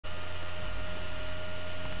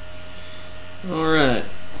Alright.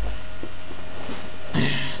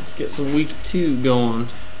 Let's get some week 2 going.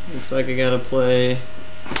 Looks like I gotta play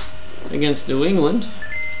against New England.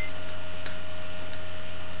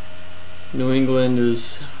 New England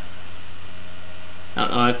is, I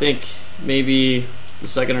don't know, I think maybe the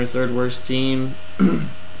second or third worst team in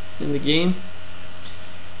the game.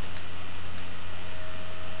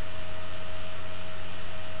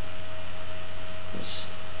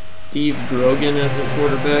 Steve Grogan as their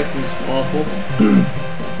quarterback, who's awful.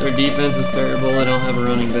 Their defense is terrible. They don't have a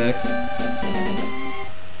running back.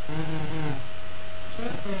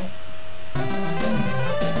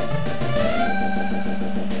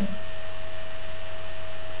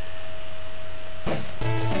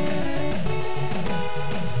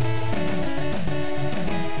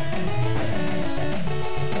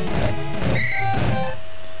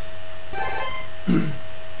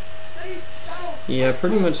 Yeah, I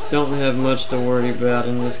pretty much don't have much to worry about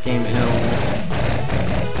in this game at all.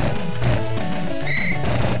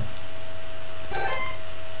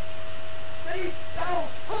 I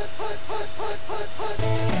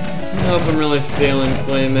don't know if I'm really failing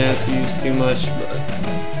Clay Matthews too much, but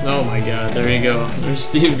oh my god, there you go. There's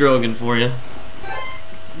Steve Grogan for you.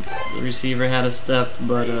 The receiver had a step,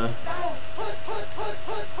 but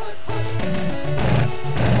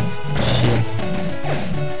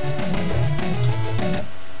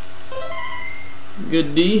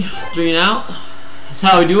good D, 3 and out. That's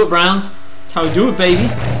how we do it, Browns. That's how we do it, baby.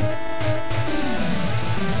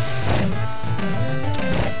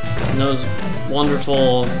 And those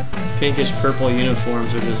wonderful pinkish purple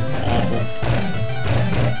uniforms are just awful.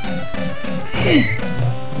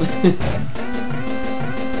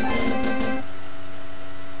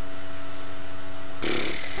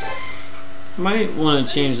 Might want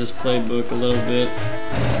to change this playbook a little bit.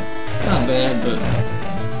 It's not bad, but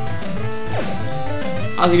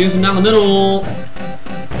Ozzy does from down the middle.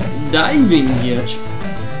 Diving catch.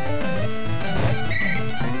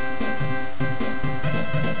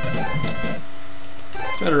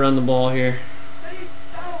 Try to run the ball here.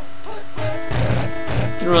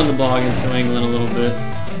 Can run the ball against New England a little bit.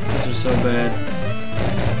 These are so bad.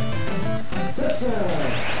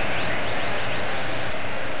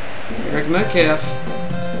 Eric Metcalf.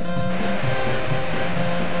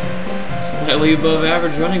 Slightly above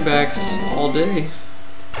average running backs all day.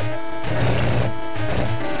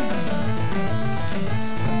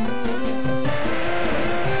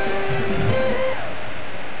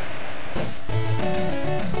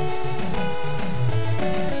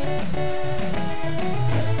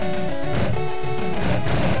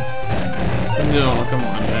 No, come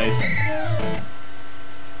on, guys.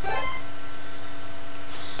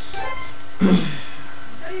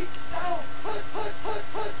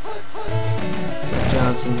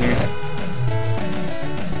 Johnson here.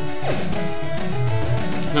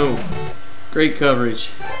 No. Great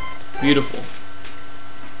coverage. Beautiful.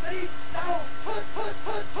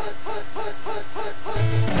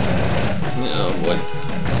 Oh boy.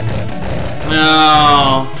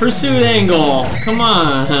 No. Pursuit angle. Come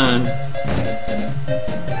on.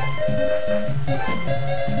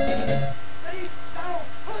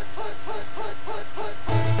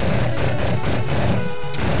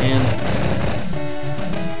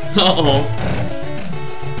 Uh-oh.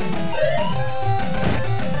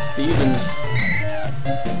 Stevens.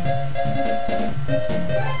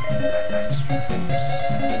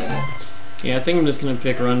 Yeah, I think I'm just going to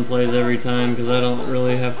pick run plays every time because I don't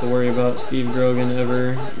really have to worry about Steve Grogan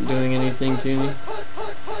ever doing anything to me.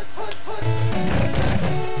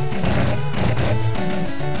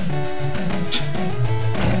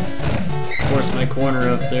 Force my corner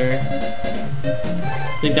up there. I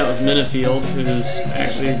think that was Minifield, who's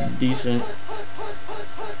actually decent.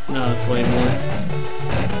 No, it's Claymore.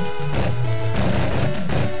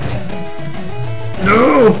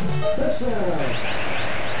 No!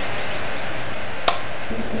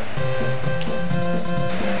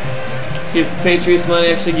 See if the Patriots might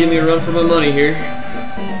actually give me a run for my money here.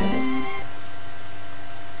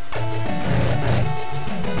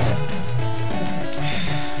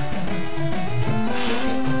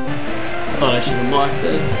 Thought I should have blocked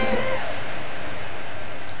that.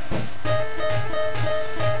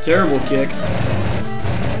 Terrible kick.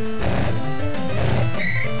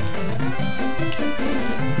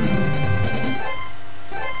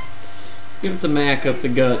 Let's give it to Mac up the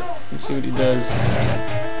gut. Let's see what he does.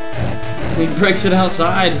 He breaks it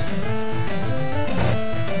outside.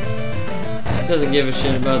 Doesn't give a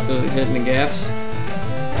shit about the hitting the gaps.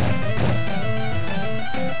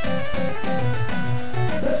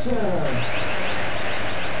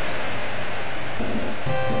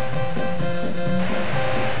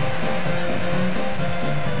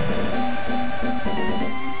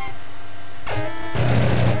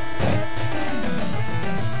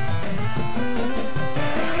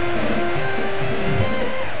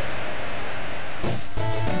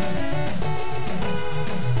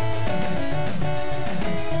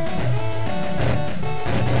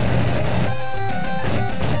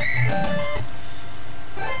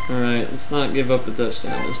 not give up a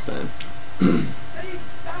touchdown this time.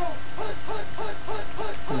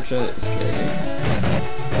 I'll try this guy here.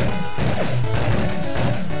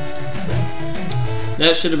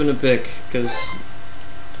 That should have been a pick, because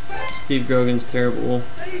Steve Grogan's terrible.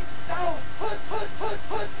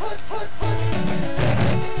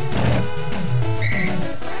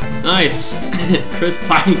 Nice! Chris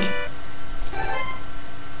Pike.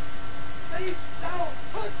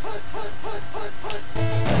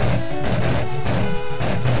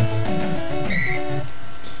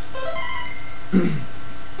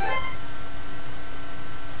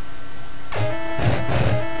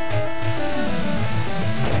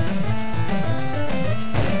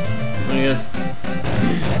 I guess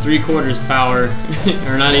 3/4 power,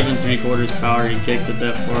 or not even 3/4 power, he kicked it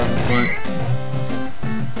that far in the front.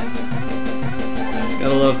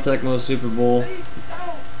 Gotta love Tecmo Super Bowl.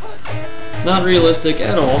 Not realistic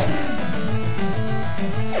at all.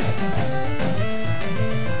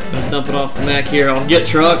 Gonna dump it off the Mac here, I'll get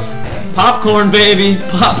trucked. Popcorn, baby!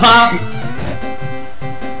 Pop, pop!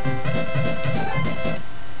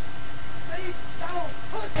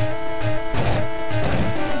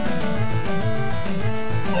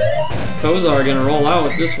 Kozar gonna roll out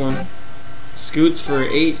with this one. Scoots for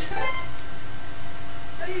 8.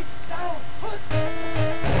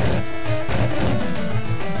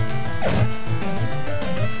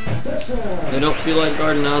 They don't feel like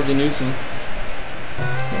guarding Ozzie Newsome.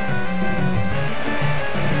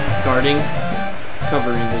 Guarding,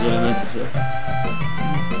 covering is what I meant to say.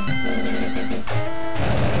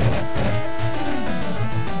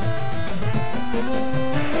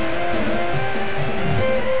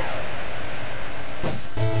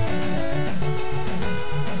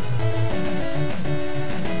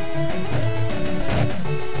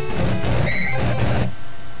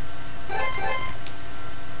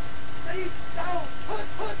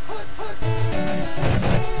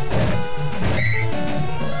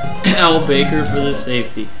 Al Baker for the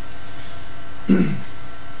safety.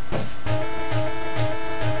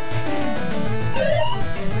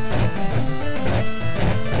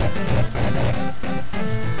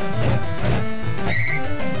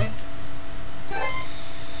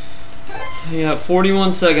 You got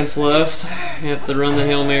 41 seconds left. You have to run the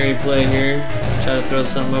Hail Mary play here. Try to throw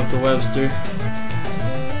something up to Webster.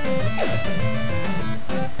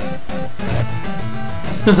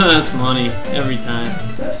 That's money every time.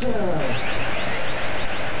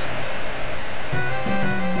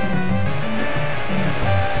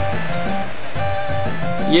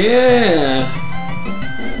 Yeah!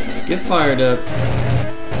 Let's get fired up.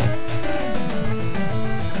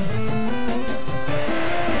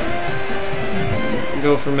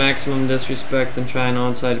 Go for maximum disrespect and try an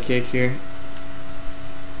onside kick here.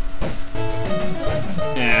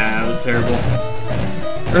 Yeah, that was terrible.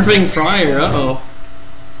 Irving Fryer, uh-oh.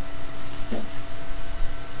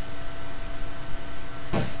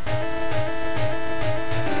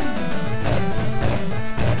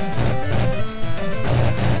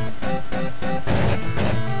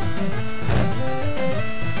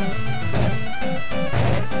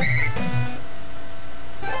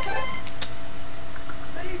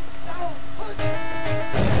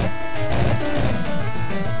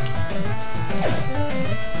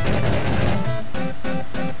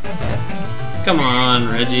 Come on,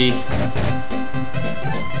 Reggie.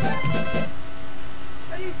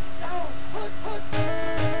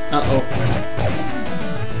 Uh-oh.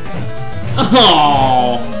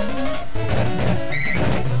 Oh!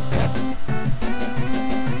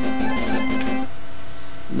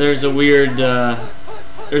 There's a weird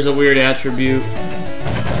attribute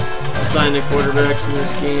assigned to quarterbacks in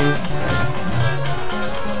this game.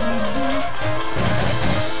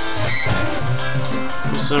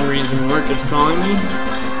 For some reason, work is calling me.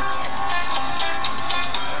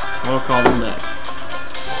 I'll call them back.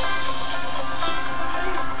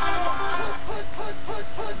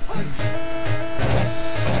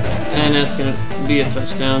 And that's going to be a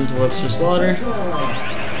touchdown to Webster Slaughter.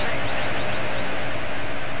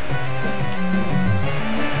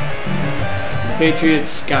 The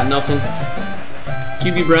Patriots got nothing.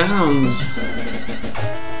 QB Browns.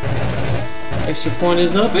 Extra point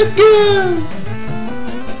is up. It's good!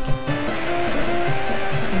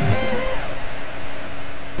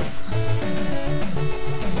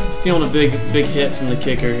 Feeling a big hit from the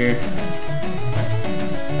kicker here.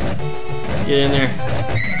 Get in there.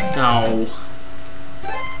 Ow.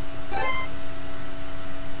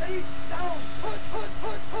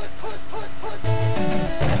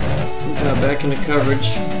 Drop back into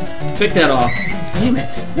coverage. Pick that off. Damn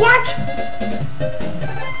it. What?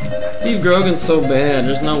 Steve Grogan's so bad.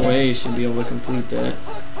 There's no way he should be able to complete that.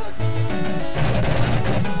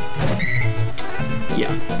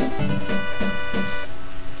 Yeah.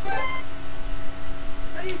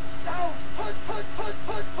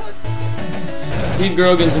 Steve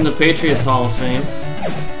Grogan's in the Patriots Hall of Fame.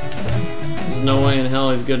 There's no way in hell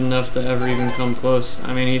he's good enough to ever even come close.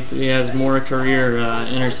 I mean, he has more career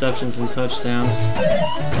interceptions and touchdowns.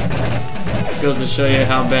 Goes to show you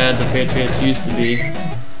how bad the Patriots used to be.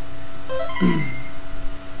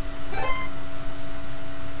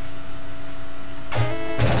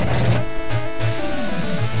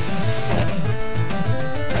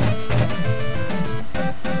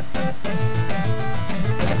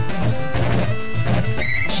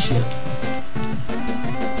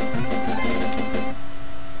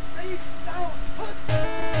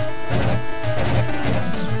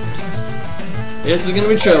 This is gonna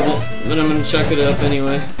be trouble, but I'm gonna chuck it up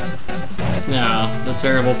anyway. No, the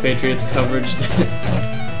terrible Patriots coverage.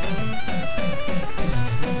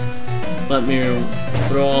 Let me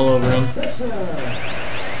throw all over him.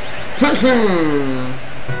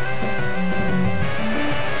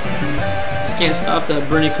 Just can't stop that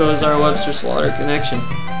Bernie Kosar Webster Slaughter connection.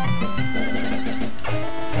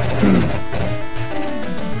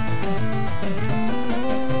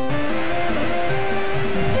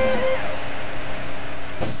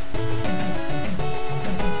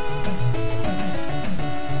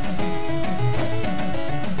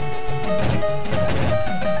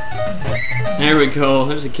 There we go.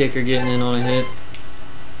 There's a kicker getting in on a hit.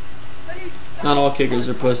 Not all kickers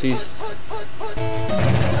are pussies.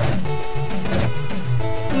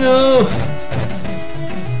 No!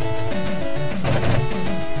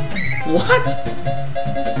 What?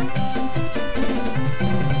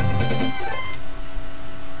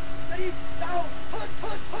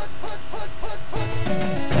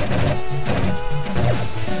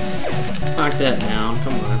 Knock that down.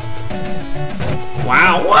 Come on.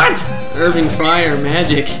 Wow, what? Irving Fryer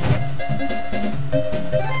magic.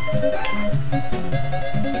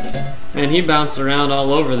 Man, he bounced around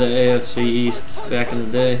all over the AFC East back in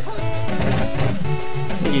the day.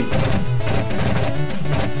 He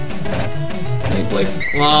played for,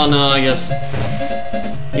 well, no, I guess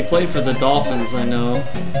he played for the Dolphins, I know.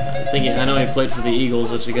 I know he played for the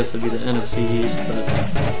Eagles, which I guess would be the NFC East, but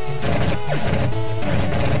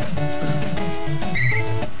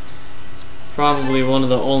probably one of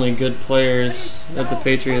the only good players that the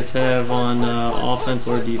Patriots have on offense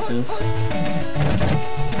or defense.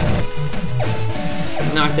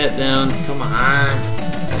 Knock that down. Come on.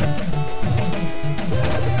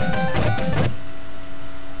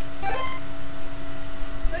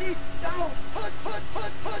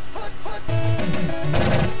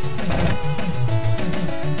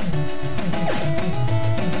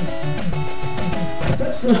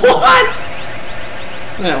 What?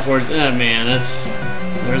 That horse, man,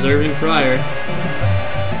 there's Irving Fryer.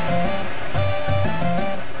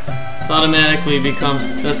 It's automatically becomes,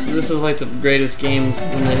 this is like the greatest games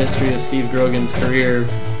in the history of Steve Grogan's career.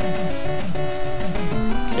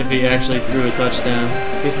 If he actually threw a touchdown.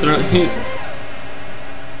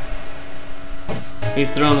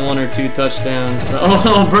 He's thrown one or two touchdowns.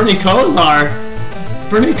 Oh, Bernie Kosar!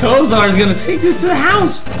 Bernie Kosar is gonna take this to the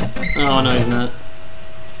house! Oh, no, he's not.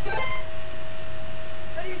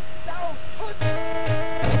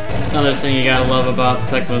 Another thing you gotta love about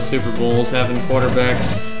Tecmo Super Bowls, having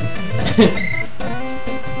quarterbacks.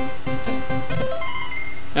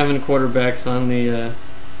 Having quarterbacks on the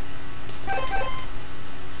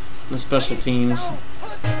special teams.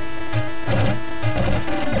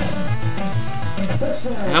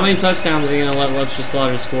 How many touchdowns are you gonna let Webster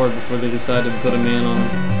Slaughter score before they decide to put a man on him?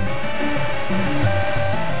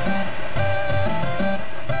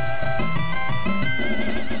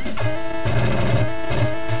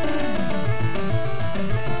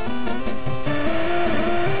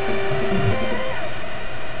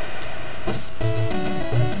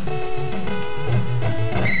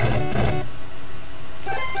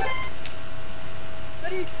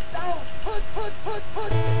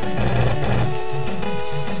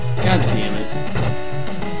 God damn it.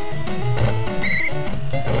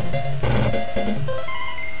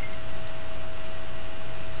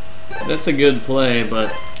 That's a good play,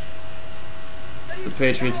 but the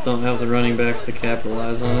Patriots don't have the running backs to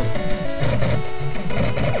capitalize on it.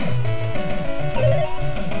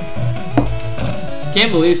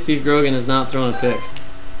 Can't believe Steve Grogan has not thrown a pick.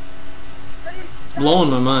 It's blowing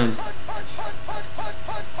my mind.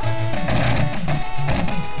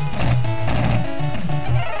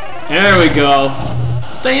 There we go.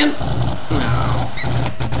 Stay in. No.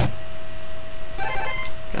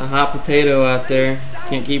 Got a hot potato out there.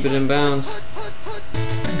 Can't keep it in bounds.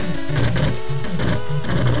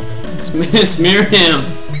 Smear him.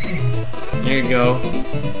 There you go.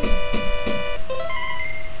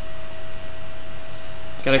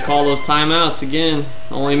 Gotta call those timeouts again.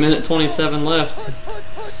 Only a minute 27 left.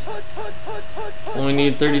 Only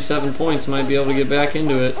need 37 points. Might be able to get back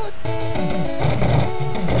into it.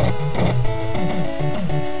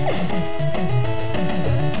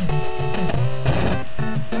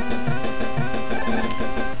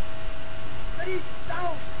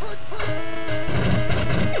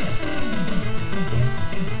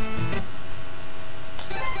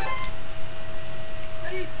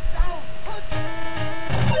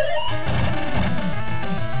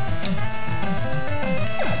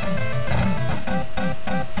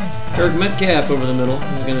 Kirk Metcalf over the middle.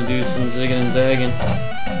 He's going to do some zigging and zagging.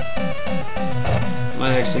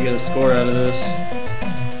 Might actually get a score out of this.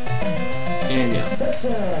 And yeah.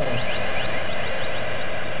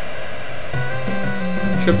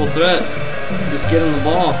 Triple threat. Just get him the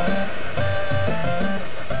ball.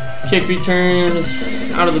 Kick returns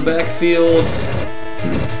out of the backfield.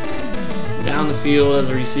 Down the field as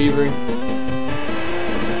a receiver.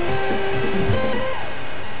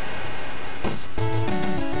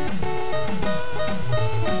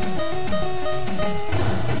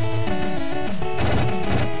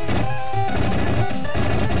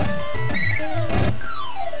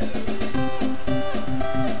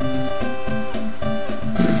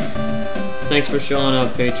 Thanks for showing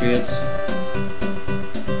up, Patriots.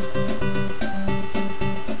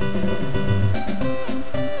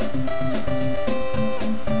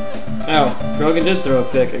 Ow, Grogan did throw a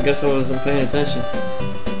pick. I guess I wasn't paying attention.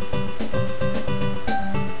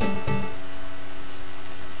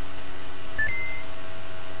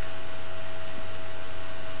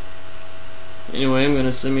 Anyway, I'm going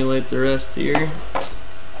to simulate the rest here.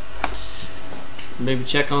 Maybe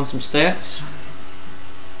check on some stats.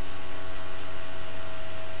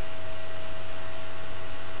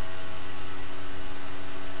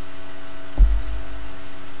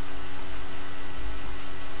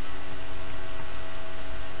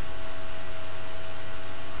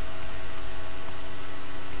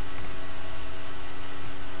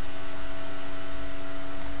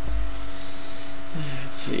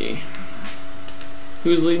 Let's see.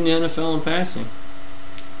 Who's leading the NFL in passing?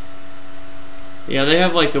 Yeah, they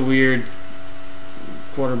have like the weird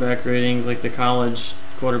quarterback ratings, like the college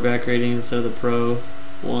quarterback ratings instead of the pro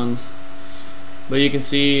ones. But you can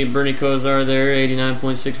see Bernie Kosar there,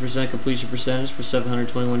 89.6% completion percentage for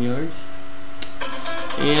 721 yards.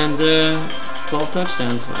 And 12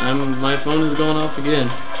 touchdowns. My phone is going off again.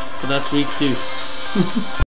 So that's week 2.